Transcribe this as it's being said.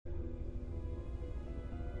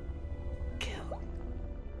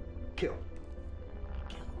Kill.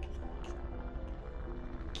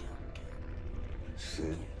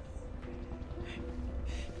 Sid.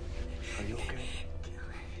 Are you okay?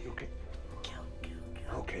 You okay?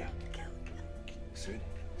 Okay. Sid.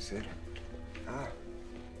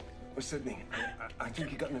 Sidney, I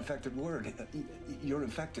think you got an infected word. You're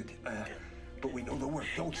infected. But we know the word.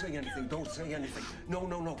 Don't say anything. Don't say anything.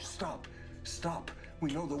 No. Stop.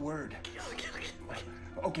 We know the word.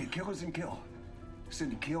 Okay, kill isn't kill.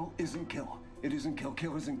 Sidney, kill isn't kill. It isn't kill.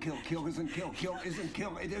 Kill isn't kill. Kill isn't kill. Kill isn't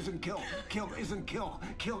kill. It isn't kill. Kill isn't kill.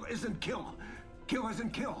 Kill isn't kill. Kill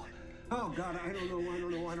isn't kill. Oh, God, I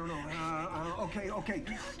don't know. Okay.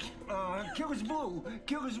 Kill is blue.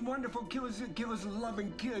 Kill is wonderful. Kill is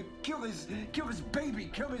loving. Kill is baby.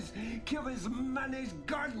 Kill is mayonnaise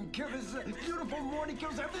garden. Kill is beautiful morning.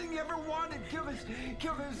 Kill is everything you ever wanted. Kill is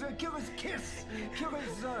kiss. Kill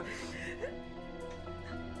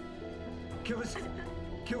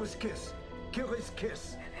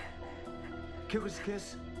is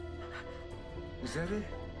kiss. Is that it?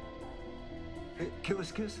 Kill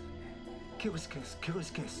is kiss. Kill is kiss. Kill is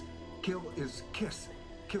kiss. Kill is kiss.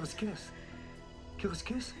 Kill is kiss. Kill is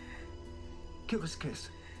kiss. Kill is kiss.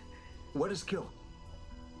 What is kill?